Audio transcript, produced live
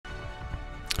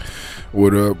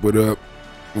What up, what up?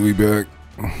 We back.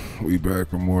 We back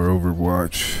for more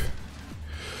Overwatch.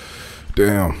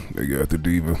 Damn, they got the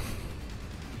diva.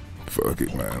 Fuck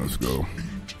it, man. Let's go.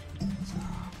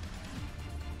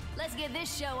 Let's get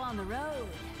this show on the road.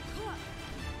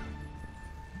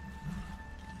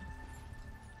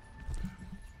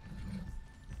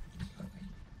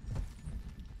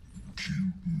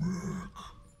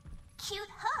 Cute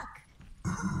hook.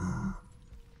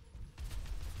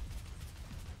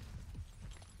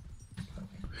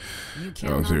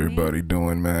 How's everybody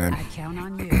doing, man? I count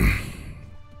on you.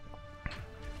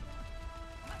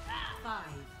 5,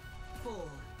 4,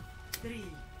 3,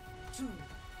 2,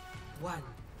 1.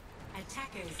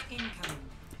 Attackers incoming.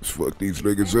 Let's fuck these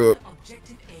niggas up.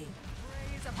 Objective A.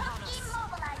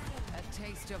 Immobilizing. A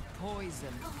taste of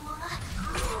poison.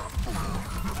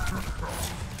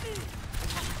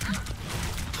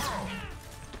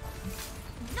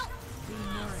 No. Be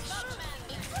nourished.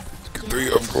 Get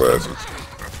 3 up glasses.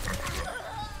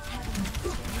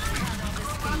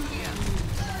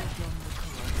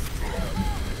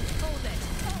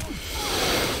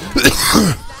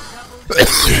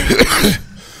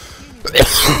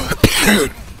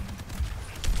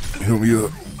 Heal me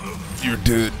up. You're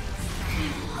dead.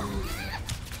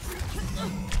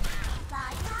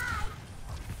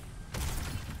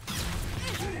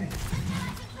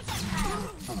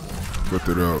 Put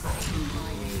it up.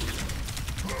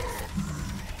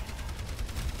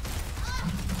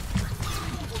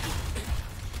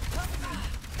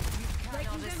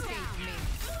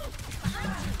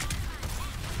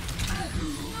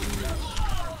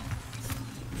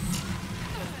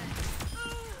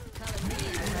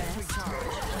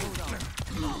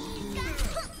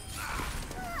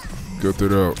 Got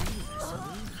that out.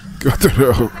 Got that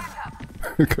out.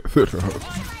 Got that out.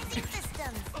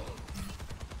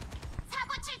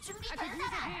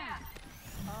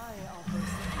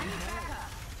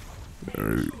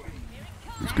 Alright.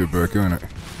 Let's get back on it.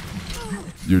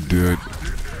 You're dead.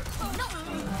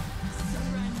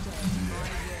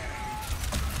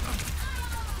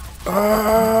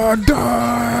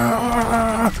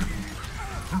 Die.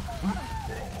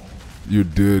 You're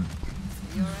dead.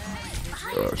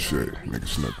 Oh shit, nigga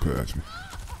snuck past me.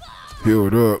 Heal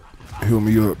it up. Heal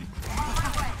me up.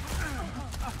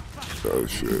 Oh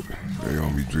shit. They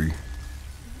on me, G.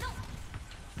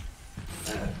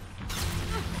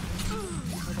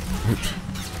 Oops.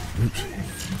 Oops.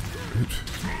 Oops.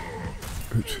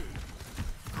 Oops.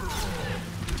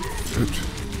 Oops.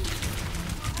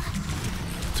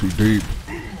 Too deep.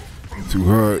 Too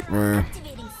hot, man.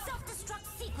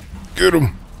 Get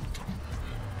him.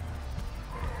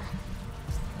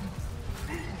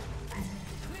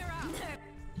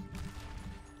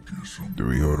 Do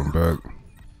we hold him back?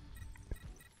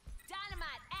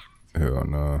 Hell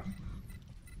nah.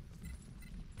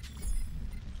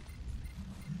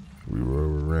 We were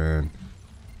overran.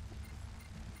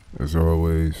 As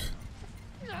always.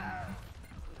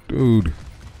 Dude.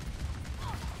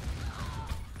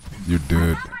 You're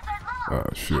dead. Ah,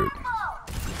 shit.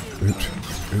 Oops.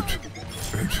 Oops.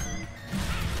 Oops.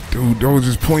 Dude, that was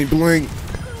just point blank.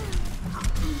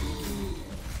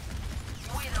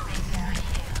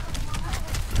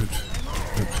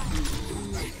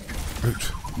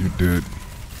 Oops, you did.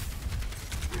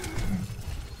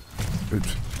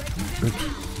 Oops, oops,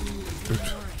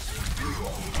 oops.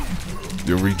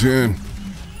 Yo, regen.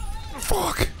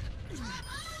 Fuck.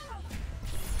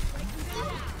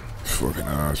 Fucking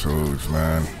assholes,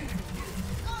 man.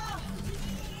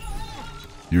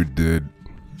 You're dead.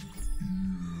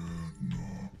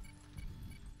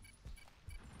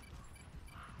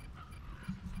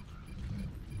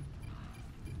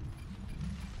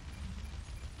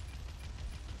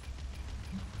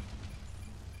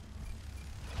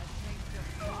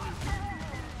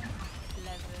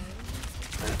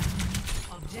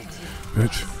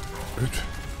 Bitch, bitch.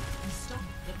 Stop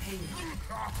the pain.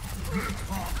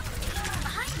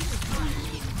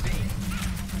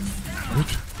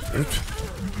 Bitch, bitch.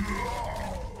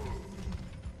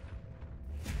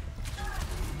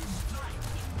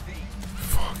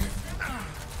 Fuck.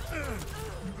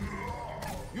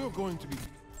 You're going to be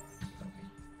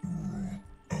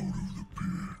out of the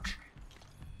pit.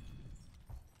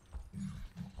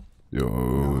 Yo,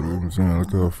 I'm saying,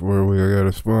 look how far away I got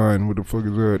a spine. What the fuck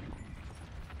is that?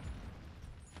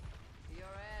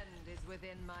 Your end is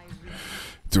within my reach.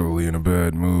 Totally in a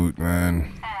bad mood,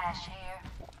 man.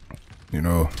 You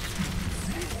know,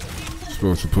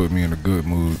 supposed to put me in a good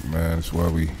mood, man. That's why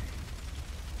we,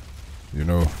 you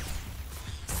know.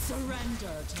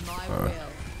 Surrender to my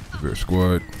will. Their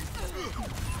squad.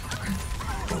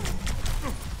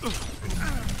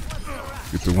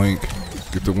 Get the link.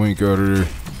 Get the link out of there.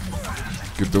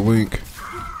 Get the link.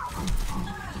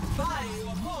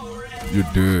 You're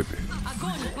dead.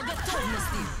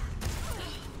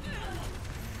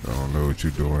 I don't know what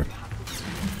you're doing.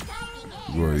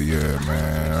 Well, yeah,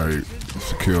 man. Alright.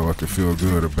 It's a kill I can feel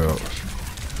good about.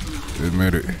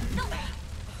 Admit it.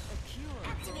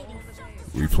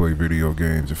 We play video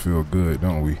games and feel good,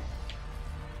 don't we?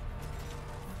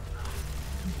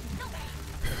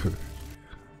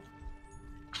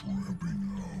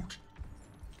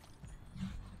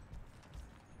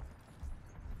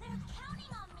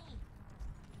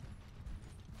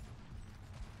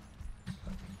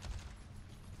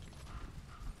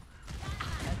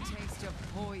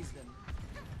 Poison.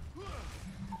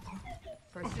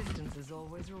 Persistence is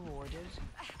always rewarded.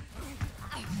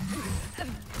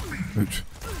 Itch,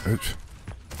 itch,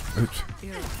 itch,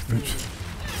 itch,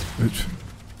 itch.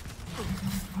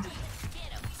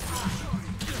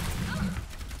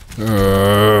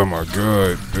 Oh my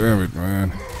god, damn it,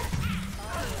 man.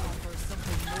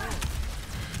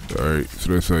 Alright,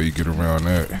 so that's how you get around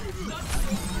that.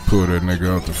 Pull that nigga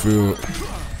out the field.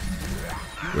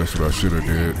 That's what I should have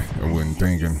did. I wasn't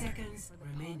thinking.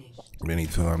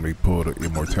 Anytime they pull the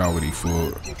immortality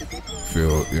field,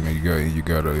 and then you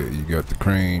got the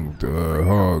crane, the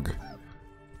hog.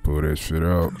 Pull that shit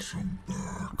out.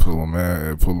 Pull them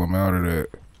out of that.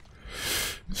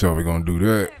 So we gonna do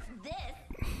that.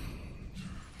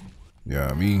 Yeah,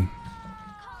 I mean.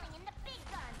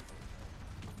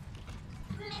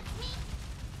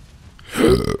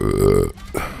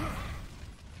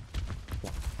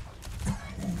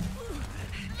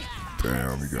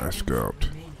 Damn, we got scalped.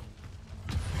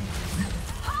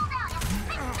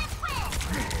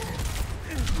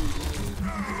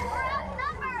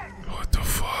 What the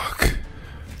fuck?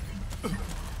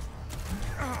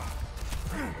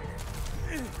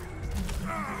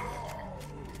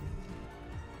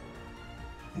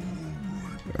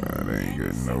 They ain't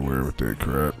getting nowhere with that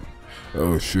crap.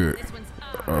 Oh shit.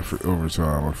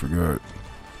 Overtime, I forgot.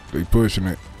 They pushing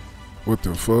it. What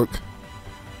the fuck?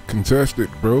 Contested,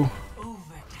 bro.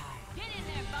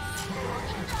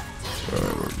 Oh my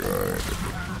god.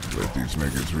 Let these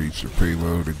niggas reach the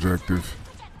payload objective.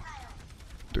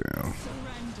 Damn.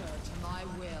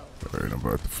 Alright, I'm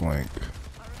about to flank.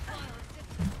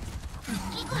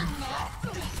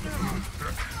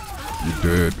 You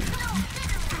dead.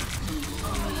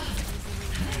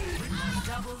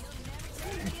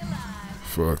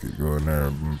 Fuck it, go in there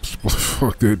and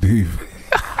fuck that div.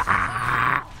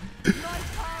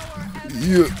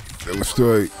 Yeah, that was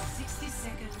tight.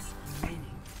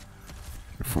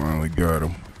 Finally got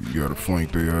him. You gotta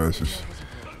flank their asses.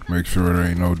 Make sure there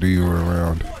ain't no deal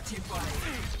around.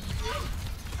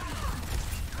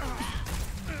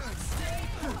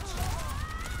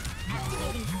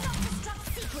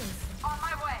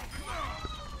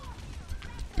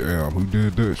 Damn, who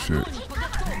did that shit?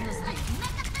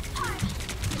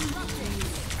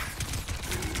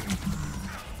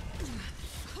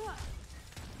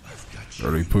 Are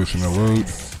they pushing the load?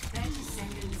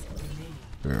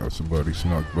 Damn, somebody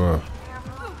snuck by.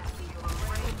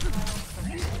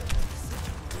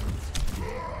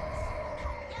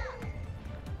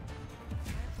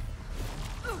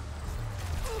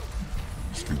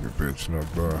 Stupid bitch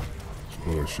snuck by. It's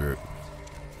bullshit.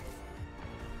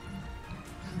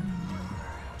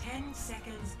 10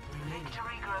 seconds remaining.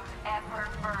 Victory groups ever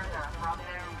further from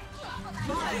their reach.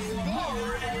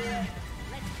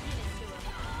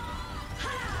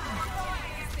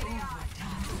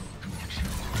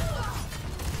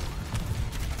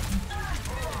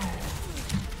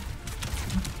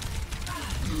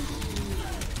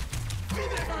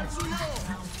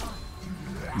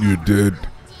 You're dead,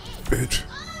 bitch.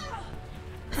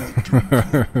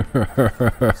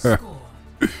 Score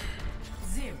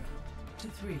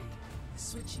 0-3.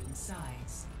 Switching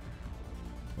sides.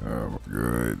 Oh my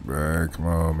god, man. Come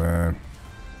on, man.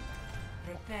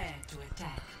 Prepare to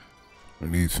attack. We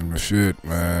need some shit,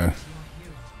 man.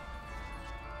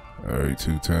 Alright,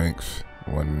 2 tanks.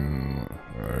 One,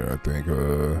 alright, I think,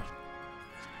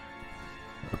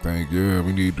 yeah,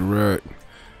 we need the rat.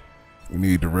 We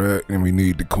need the rat and we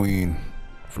need the queen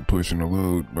for pushing the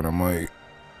load, but I might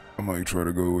try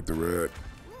to go with the rat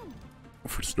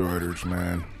for starters,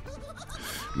 man.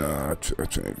 Nah, I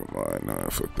changed my mind. Nah,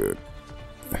 fuck that.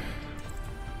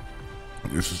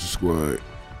 This is the squad.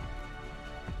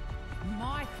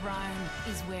 My throne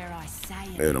is where I say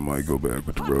it. And I might go back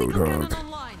with the roadhog.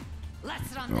 I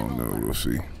don't know, we'll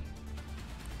see.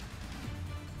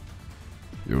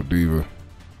 Yo, Diva,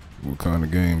 what kind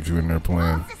of games you in there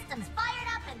playing? Systems fired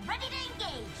up and ready to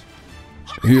engage.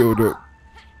 Healed up.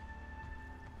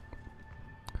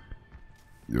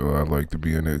 Yo, I'd like to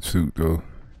be in that suit though.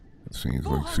 It seems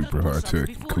like super high tech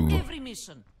and cool. Every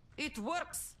mission. It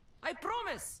works. I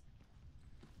promise.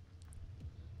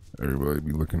 Everybody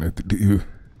be looking at the deal.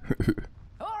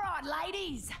 All right,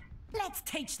 ladies. Let's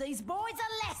teach these boys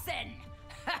a lesson.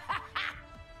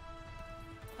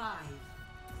 5,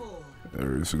 4,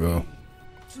 There it is go.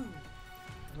 2,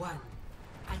 1.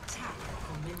 Attack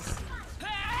commencing.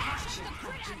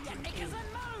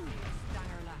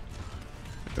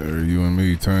 There, you and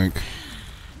me, Tank.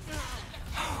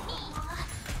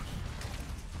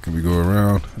 Can we go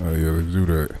around? Oh yeah, let's do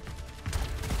that.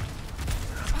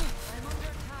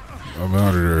 I'm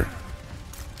out of there.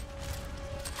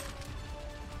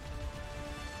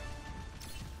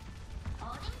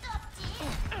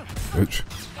 Bitch.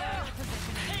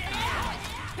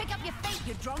 Pick up your feet,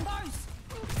 you drombos.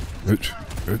 Bitch.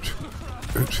 Bitch.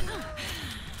 Bitch.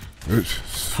 Bitch.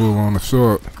 It's full on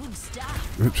assault. Good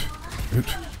stuff. Bitch.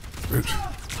 Bitch. Bitch.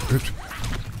 Bitch.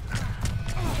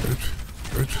 Bitch.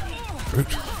 Bitch.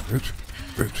 Bitch. Bitch.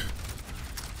 Bitch.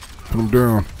 Put him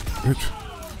down. Bitch.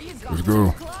 Let's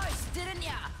go. Close, didn't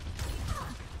ya?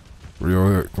 Where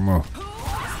y'all at? Come on. Stop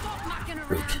mucking around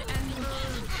Bitch. and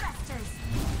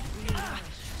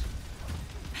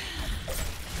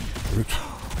Bitch.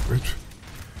 Bitch.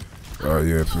 Ah,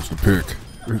 yeah, this was the pick.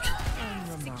 Bitch.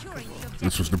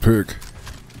 This was the pick.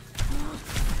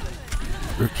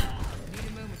 Bitch.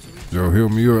 Yo, heal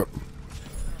me up.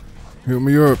 Heal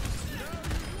me up.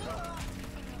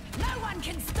 no one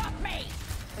can stop me.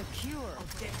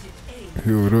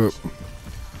 Heal it up.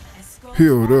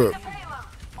 Heal it up.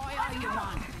 I owe you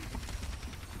one.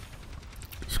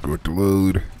 Escort the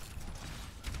load.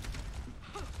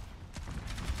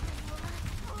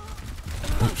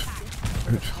 Bitch.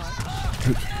 Bitch.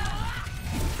 Bitch.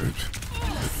 Bitch.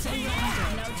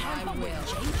 No time for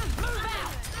witching. Move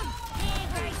out. Here,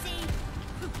 Gracie.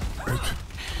 Bitch.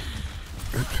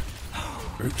 Bitch.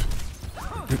 Bitch.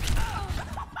 Bitch.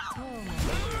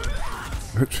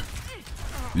 Bitch.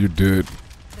 You're dead.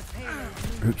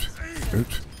 Bitch.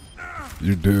 Bitch.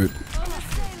 You're dead.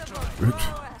 Bitch.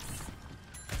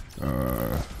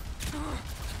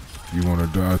 You wanna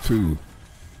die too?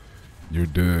 You're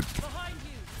dead.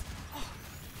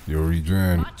 You'll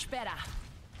regen. Much better.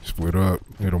 Split up.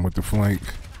 Hit him with the flank.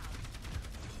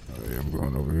 Oh, yeah, I'm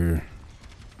going over here.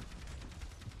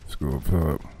 Let's go up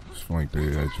top. Let's flank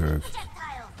their chest.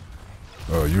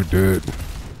 Oh, you're dead.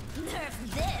 Nerf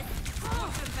this.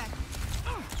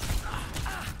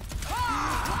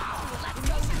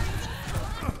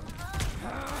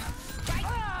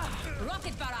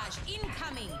 Rocket barrage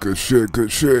incoming. Good shit,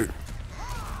 good shit.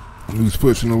 Who's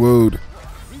pushing the load?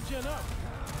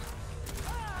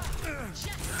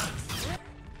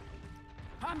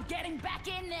 I'm getting back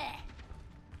in there.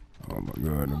 Oh my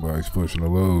god, nobody's pushing the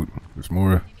load. There's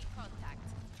more.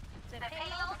 The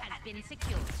payload has been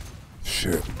secured.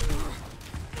 Shit.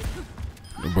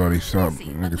 Nobody stop.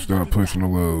 Nigga, stop pushing the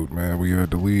load, man. We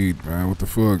had the lead, man. What the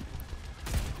fuck?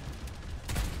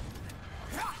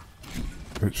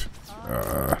 Bitch.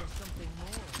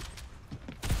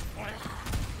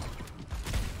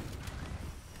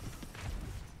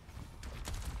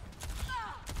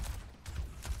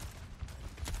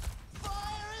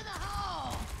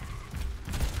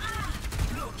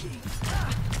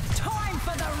 Time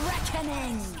for the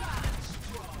reckoning.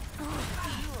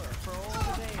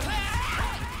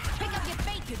 Pick up your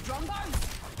feet, you drombos.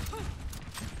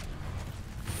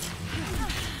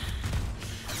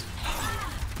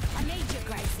 I need you,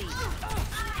 Gracie.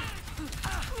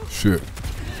 Shit.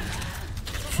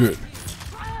 Shit.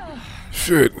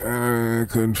 Shit. I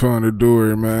couldn't find the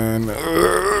door, man.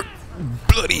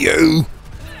 Bloody hell.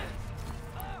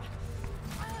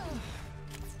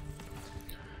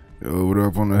 Yo, what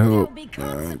up on the There'll help? be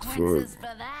Man, consequences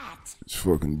fuck. for that. It's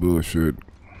fucking bullshit.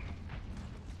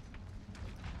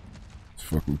 It's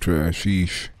fucking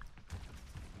trash-ish.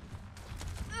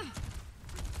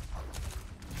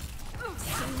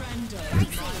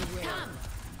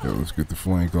 Yo, let's get the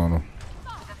flank on him.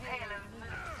 The payload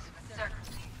moves with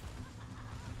certainty.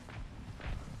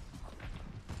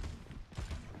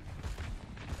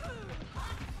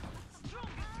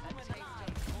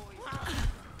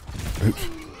 Bitch.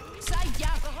 Say ya.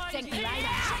 Think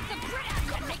later. Shake the grit out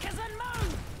your knickers and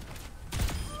move.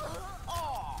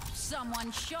 Oh, someone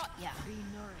shot ya.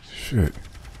 Shit.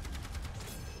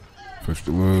 Push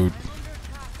the load.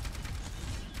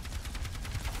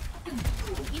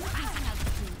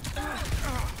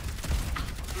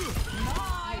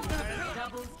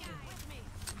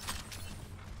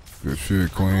 Good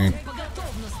shit, Queen.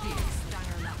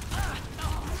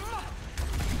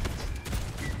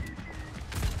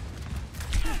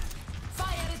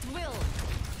 Fire at will.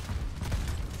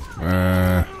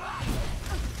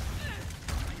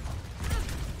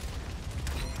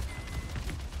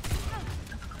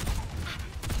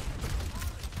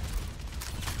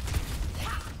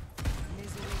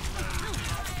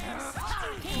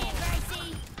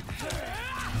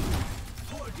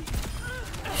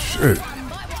 shit.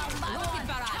 Rocket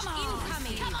barrage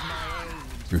incoming.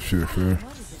 Good shit, fair.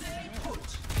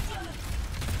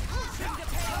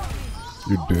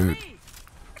 You're dead.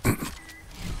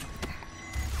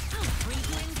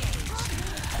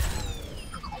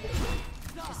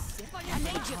 I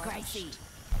need you, Gracie.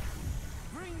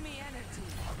 Bring me energy.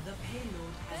 The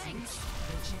payload has reached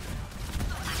the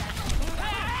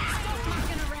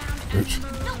Bitch.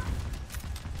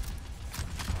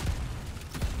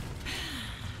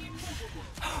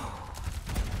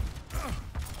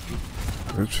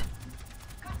 Bitch.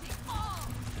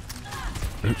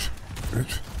 Bitch.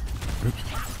 Bitch. Bitch.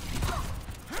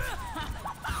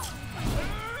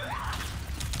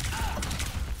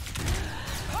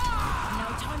 No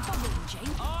time for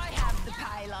whinging. I have the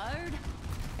payload.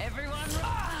 Everyone,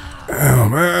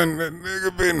 Damn, man, that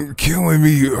nigga been killing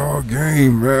me all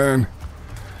game, man.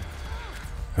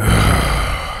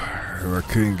 I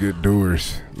can't get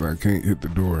doors. I can't hit the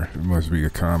door. It must be a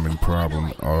common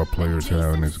problem all players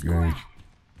have in this game.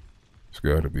 It's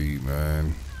gotta be,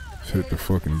 man. Just hit the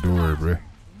fucking door, bruh.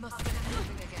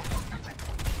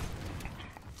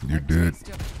 You're dead.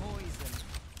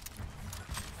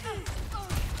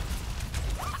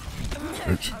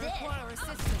 Bitch.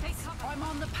 I'm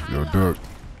on the Yo, payload. duck.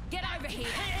 Get over here.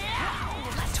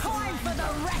 Time for the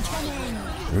reckoning.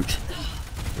 Bitch.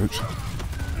 Bitch.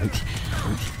 Bitch.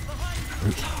 Bitch.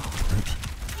 Bitch. Bitch.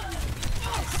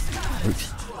 Bitch.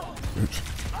 Bitch.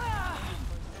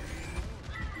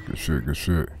 Good shit, good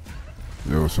shit.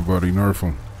 Yo, somebody nerf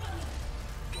him.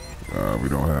 We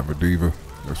don't have a diva.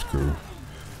 That's cool. I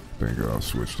think I'll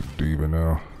switch to diva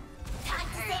now. Time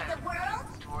to save the world.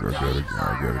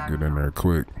 I gotta get in there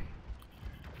quick.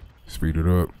 Speed it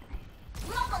up.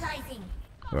 Mobilizing.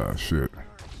 Ah, shit.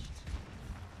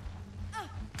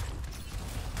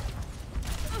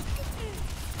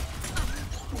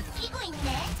 Eagling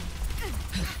net.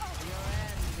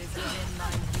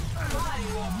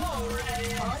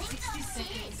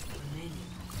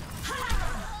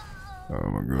 Oh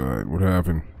my god, what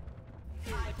happened?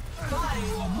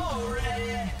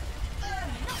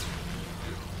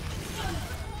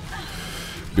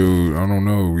 Dude, I don't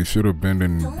know. We should have been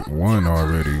in one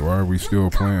already. Why are we still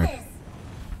playing?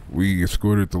 We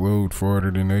escorted the load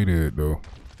farther than they did, though.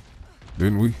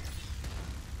 Didn't we?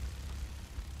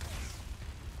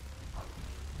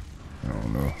 I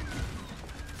don't know.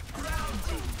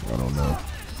 I don't know.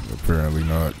 Apparently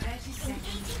not.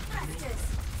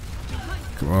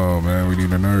 Come on, man. We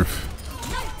need a nerf.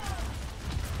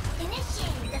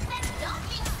 Initiating defense. Don't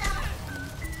think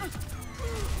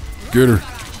so. Get her.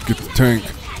 Get the tank.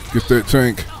 Get that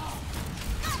tank.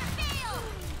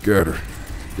 Got her.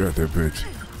 Got that bitch.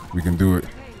 We can do it.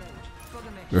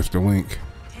 That's the link.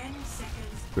 10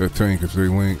 seconds. That tank is their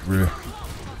link, bruh.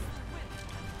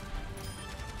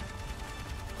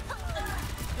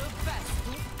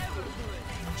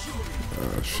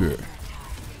 Oh, shit.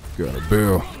 Got a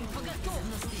bell.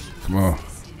 Come on.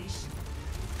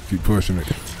 Keep pushing it.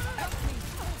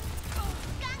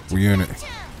 We in it.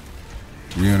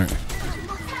 We in it.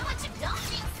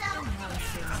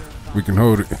 We can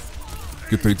hold it.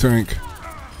 Get their tank.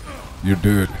 You're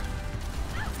dead.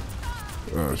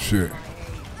 Oh, shit.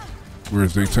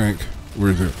 Where's their tank?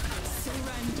 Where is it?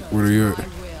 Where they at?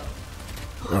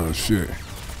 Oh, shit. Do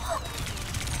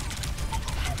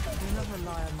not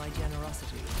rely on my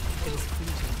generosity. It is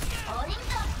fleeting.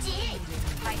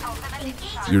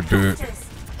 You're dead.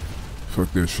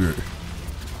 Fuck that shit.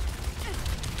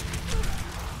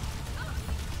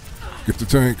 Get the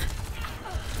tank.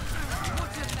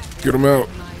 Get him out.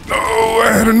 No,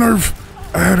 I had a nerf.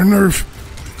 I had a nerf.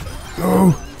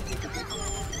 No.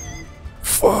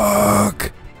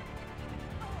 Fuck.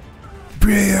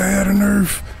 Bruh, I had a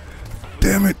nerf.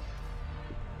 Damn it.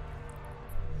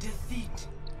 Defeat.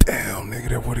 Damn, nigga,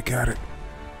 that would've got it.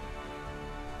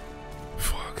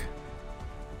 Fuck.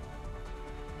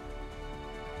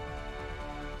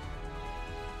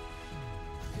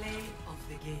 Play of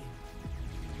the game.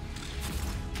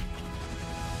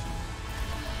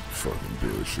 Fucking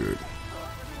bullshit.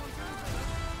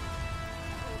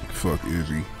 Fuck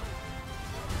Izzy.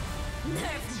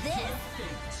 Nerf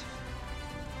this.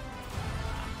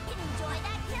 Enjoy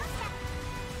that kill shot.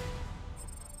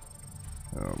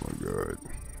 Oh my god.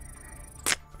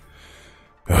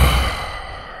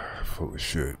 Full of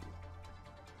shit.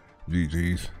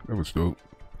 GG's. That was dope.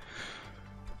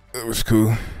 That was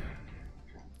cool.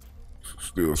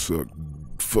 Still suck.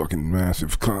 Fucking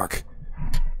massive cock.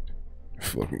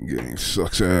 Fucking game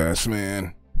sucks ass,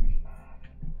 man.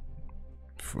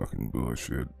 Fucking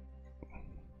bullshit.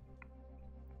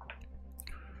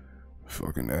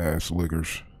 Fucking ass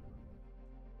lickers.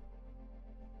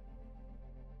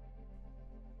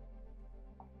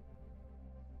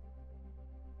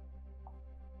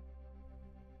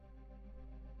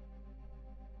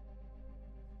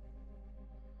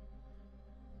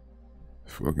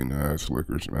 Fucking ass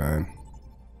lickers, man.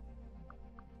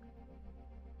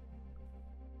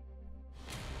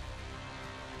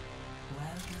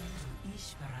 Welcome to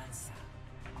Esperanza.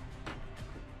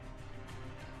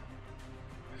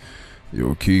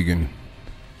 Yo, Keegan.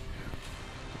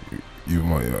 You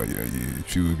might,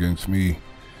 you against me.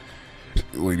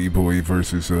 Lady Boy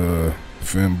versus,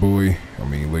 Femboy. I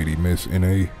mean, Lady Miss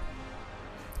NA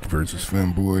versus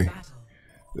Femboy.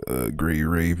 Battle. Grey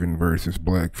Raven versus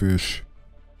Blackfish.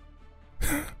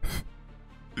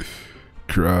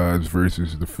 Cries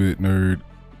versus the Fit Nerd.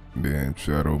 Then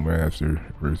Shadow Master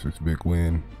versus Big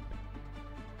Win.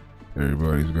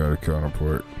 Everybody's got a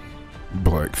counterpart.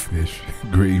 Blackfish,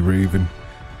 Grey Raven.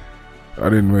 I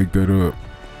didn't make that up.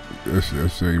 That's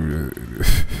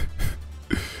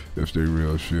their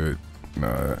real shit.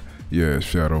 Nah, yeah,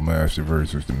 Shadow Master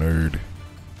versus the Nerd.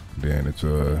 Then it's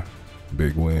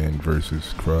Big Win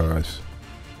versus Cries.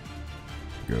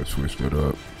 Gotta switch that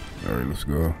up. Alright, let's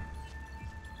go.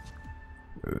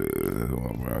 Who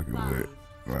I'm rocking with?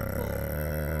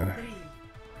 Man,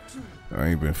 3, 2, I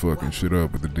ain't been fucking shit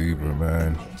up with the Diva,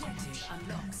 man. objective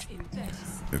unlocks in 30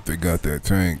 seconds. If they got that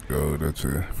tank, though, that's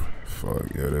a fuck.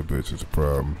 Yeah, that bitch is a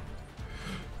problem.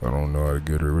 I don't know how to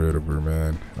get her rid of her,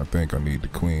 man. I think I need the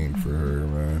queen for her,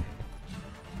 man.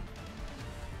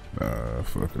 Nah,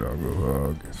 fuck it. I'll go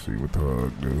hog and see what the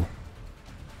hog do.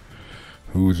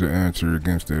 Who's the answer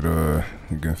against it?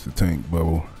 Against the tank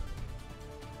bubble?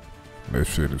 That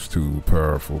shit is too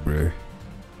powerful, bruh.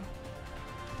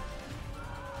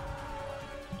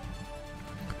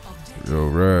 Yo,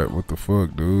 Rat, what the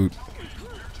fuck, dude?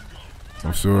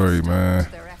 I'm sorry, man.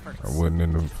 I wasn't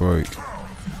in the fight.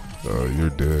 Oh, you're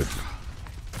dead.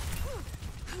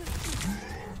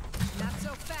 Not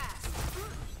so fast.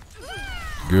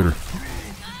 Get her.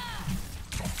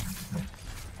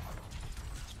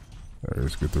 Alright,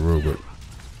 let's get the robot.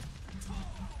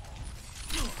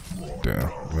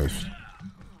 Damn, missed.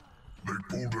 They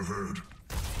pulled ahead.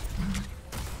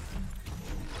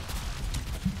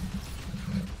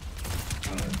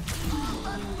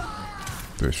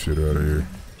 That shit out of here.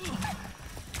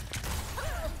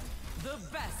 The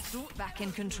best suit back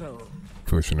in control.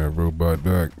 Pushing that robot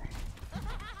back.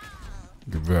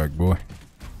 Get back, boy.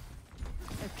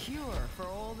 A cure for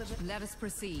all the. Let us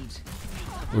proceed.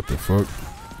 What the fuck?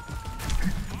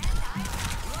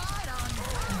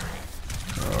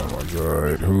 Oh my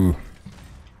god, who?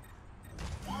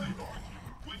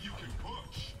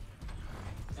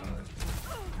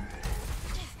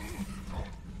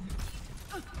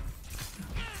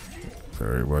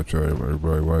 Alright, watch out,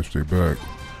 everybody watch their back.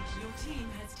 Your team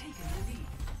has taken the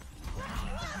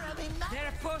lead.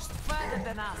 They're pushed further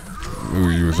than us. Ooh,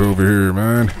 you was over here,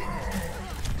 man.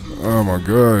 Oh my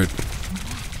god.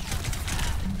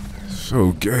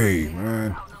 So gay,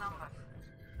 man.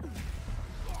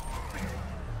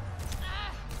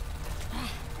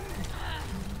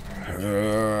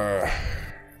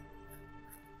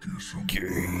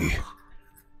 Gay.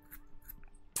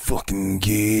 Fucking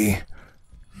gay.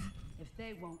 If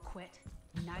they won't quit,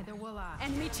 neither will I.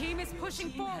 Enemy team is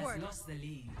pushing Team has forward. lost the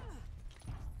lead.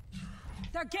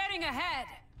 They're getting ahead.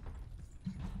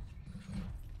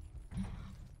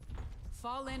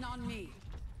 Fall in on me.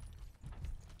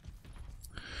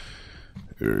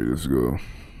 Alright, let's go.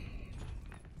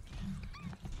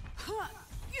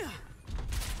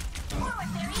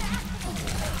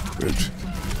 Bitch.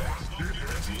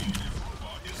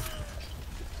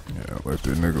 Yeah, let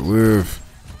that nigga live.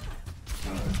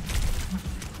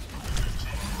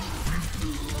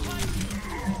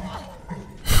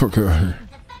 Fuck out here.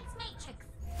 Defense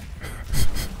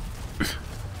matrix.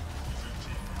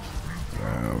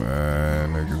 Oh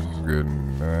man, niggas is getting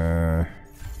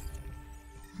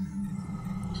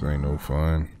this ain't no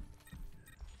fun.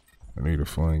 I need a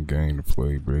fun game to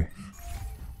play, bruh.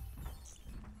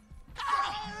 I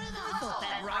thought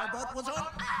that robot was on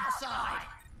our side.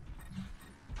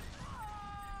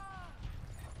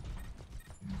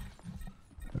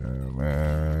 Oh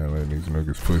man, letting these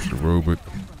niggas push the robot.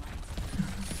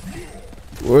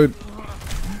 What?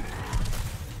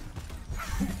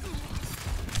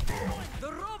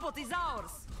 The robot is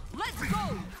ours. Let's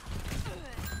go.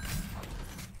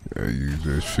 Yeah, use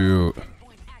that shield.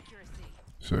 Point accuracy.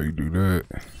 So you do that.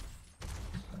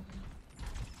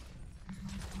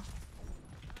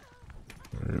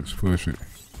 Alright, let's push it.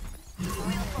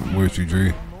 I'm with you,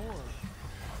 G.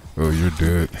 Oh, you're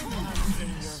dead.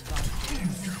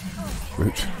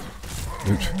 Bitch.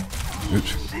 Bitch.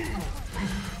 Bitch.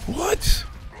 What?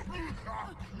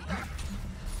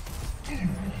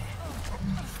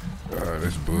 Ah,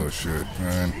 that's bullshit,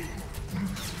 man.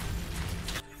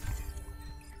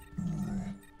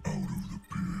 Out of the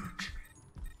pit.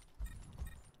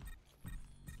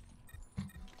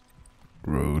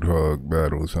 Roadhog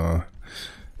battles, huh?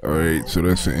 Alright, so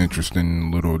that's an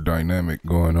interesting little dynamic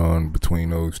going on between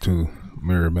those two.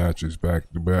 Mirror matches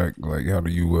back to back. Like, how do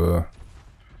you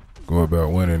go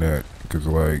about winning that? Because,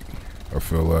 like, I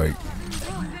feel like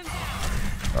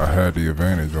I had the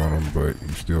advantage on him, but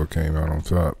he still came out on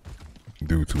top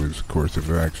due to his course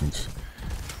of actions.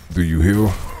 Do you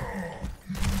heal?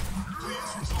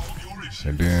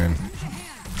 And then,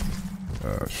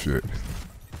 shit.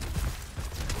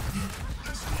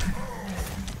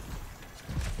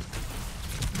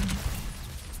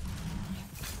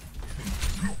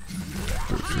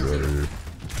 Get you out of here.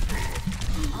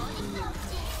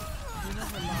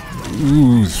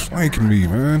 Ooh, he's flanking me,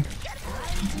 man.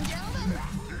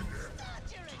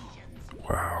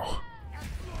 Wow.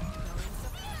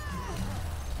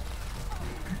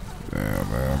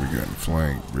 Damn, man, I be getting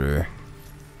flanked, bruh.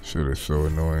 Shit is so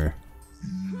annoying.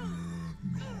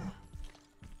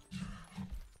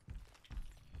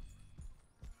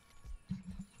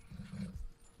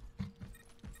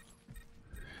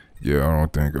 Yeah, I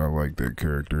don't think I like that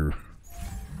character.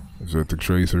 Is that the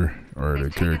Tracer? Or the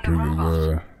character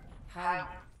who,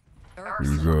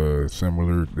 who's,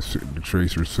 similar, the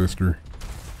Tracer's sister?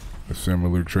 A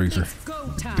similar Tracer.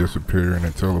 Disappearing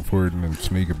and teleporting and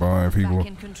sneaking by people.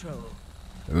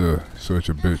 Ugh, such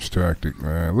a bitch tactic,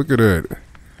 man. Look at that.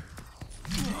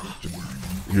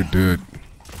 You're dead.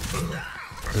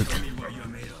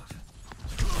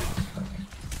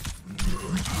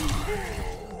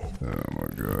 Oh my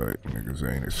god, niggas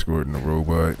ain't escorting a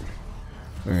robot.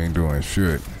 They ain't doing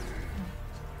shit.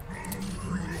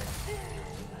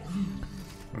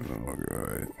 Oh my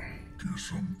god.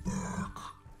 Guess I'm back.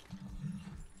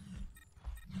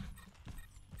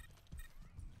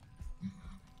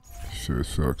 Shit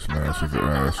sucks massive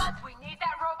ass. We need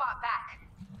that robot back.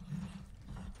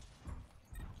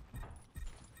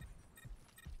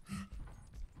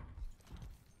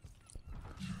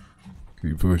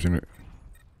 Keep pushing it.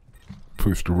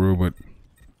 Push the robot.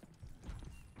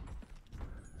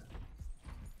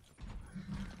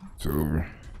 It's over.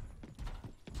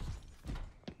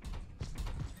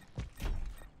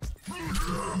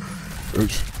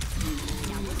 Oops.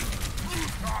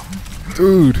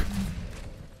 Dude.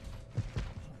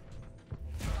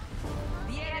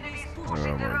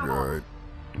 Oh my god.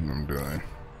 I'm done.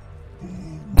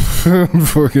 I'm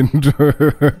fucking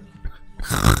done.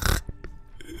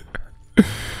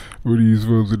 What are you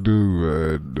supposed to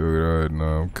do, dude?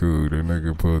 No, I'm cool. That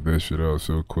nigga pulled that shit out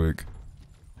so quick.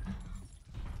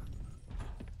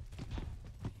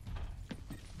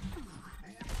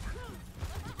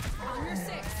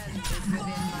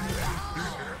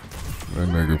 That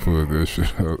nigga pulled that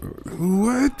shit out.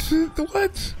 What?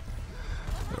 What?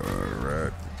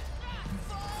 Alright.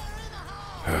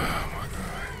 Oh my god.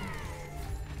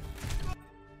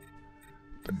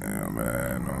 Damn,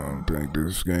 man. I don't think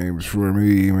this game is for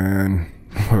me, man.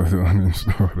 I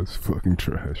uninstall this fucking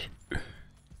trash.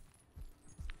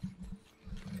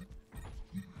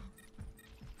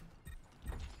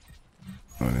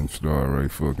 Uninstall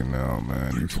right fucking now,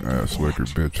 man. You ass liquor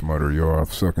bitch mother, y'all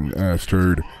off sucking ass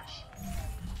turd.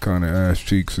 Kind of ass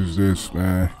cheeks is this,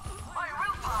 man?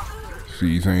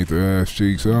 These ain't the ass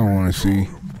cheeks I want to see.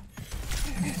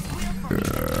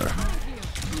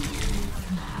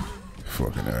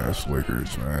 Fucking ass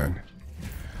lickers, man.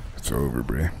 It's over,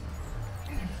 bruh.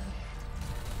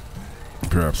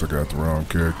 Perhaps I got the wrong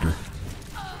character.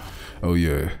 Oh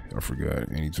yeah, I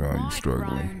forgot. Anytime you're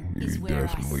struggling, you're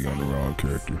definitely on the wrong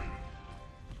character.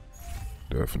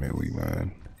 Definitely,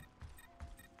 man.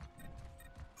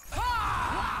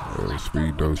 Oh,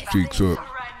 speed those cheeks up.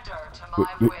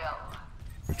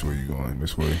 Which way you going?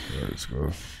 This way? Yeah, let's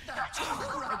go.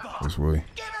 This way.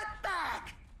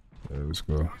 Yeah, let's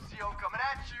go.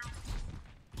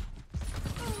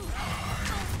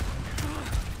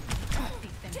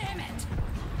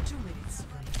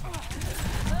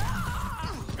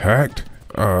 Hacked?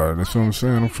 That's what I'm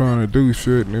saying. I'm trying to do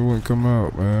shit and it wouldn't come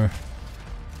out, man.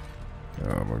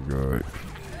 Oh my god.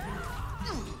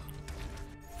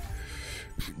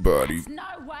 Body. No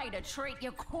way to treat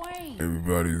your queen.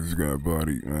 Everybody's got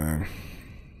body, man.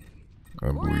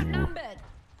 Unbelievable.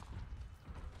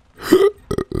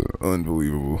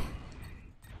 Unbelievable.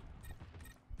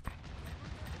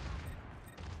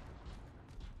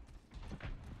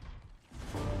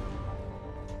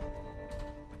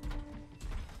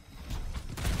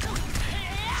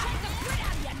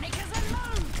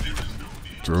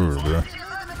 It's over, bro.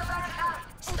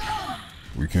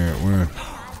 We can't win.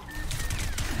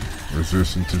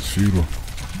 Resistance is futile.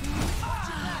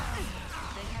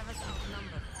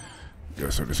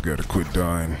 Guess I just gotta quit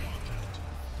dying.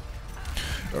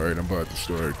 Alright, I'm about to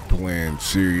start playing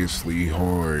seriously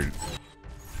hard.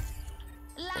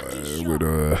 With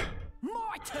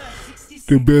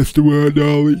the best of my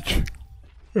knowledge.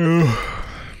 I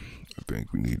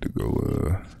think we need to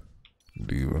go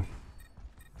Diva.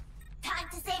 Time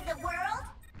to save the world?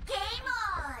 Game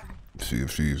on! See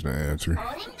if she's the answer.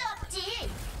 Holding up to you.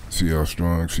 See how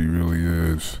strong she really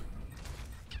is.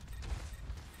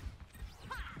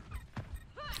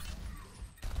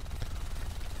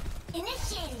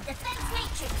 Initiating defense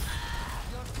matrix.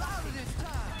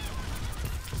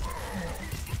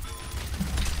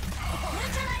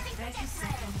 Neutralizing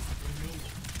projectile.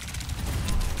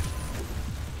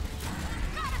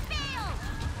 Gotta fail!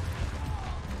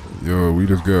 Yo, we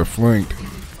just got flanked.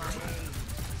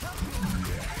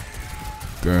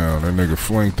 Damn, that nigga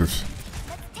flanked us.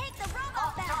 Let's take the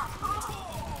robot back.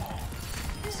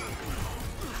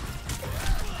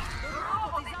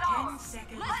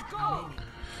 Let's go.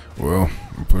 Well,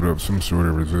 we put up some sort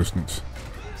of resistance.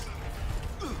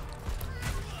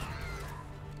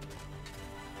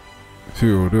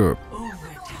 Healed up. Warm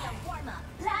up.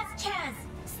 Last chance.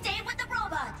 Stay with the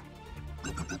robot.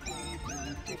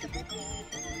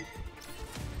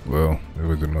 Well, it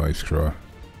was a nice try.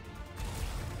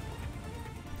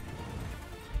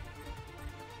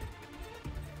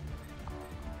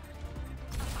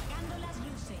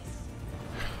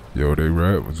 Yo, they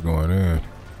rap was going in.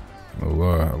 No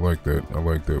lie, I like that. I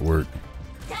like that work.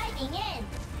 Diving in.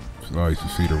 It's nice to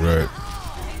see the rat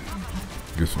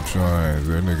get some shines.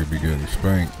 That nigga be getting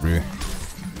spanked, bruh.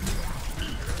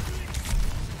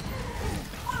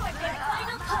 Forward their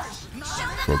final push. Show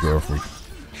them Fuck off me.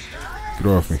 Get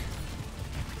off me.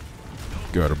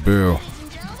 Got a bell.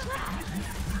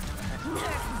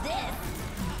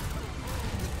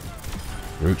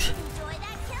 Bitch, enjoy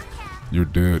that kill cam. you're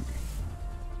dead.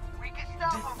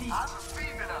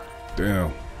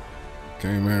 Damn.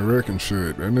 Came in wrecking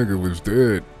shit. That nigga was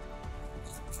dead.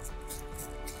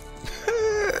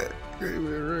 Came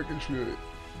in wrecking shit.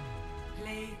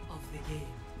 Play of the game.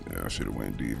 Yeah, I should have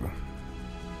went Diva.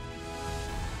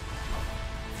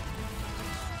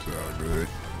 It's all good.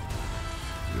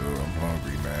 Yo, I'm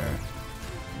hungry, man.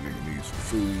 Nigga needs some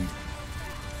food.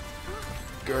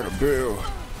 Got a bill.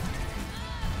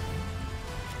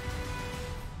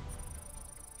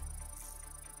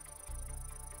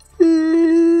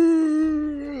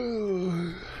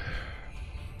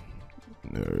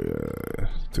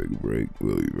 Take a break.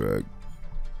 We'll be back.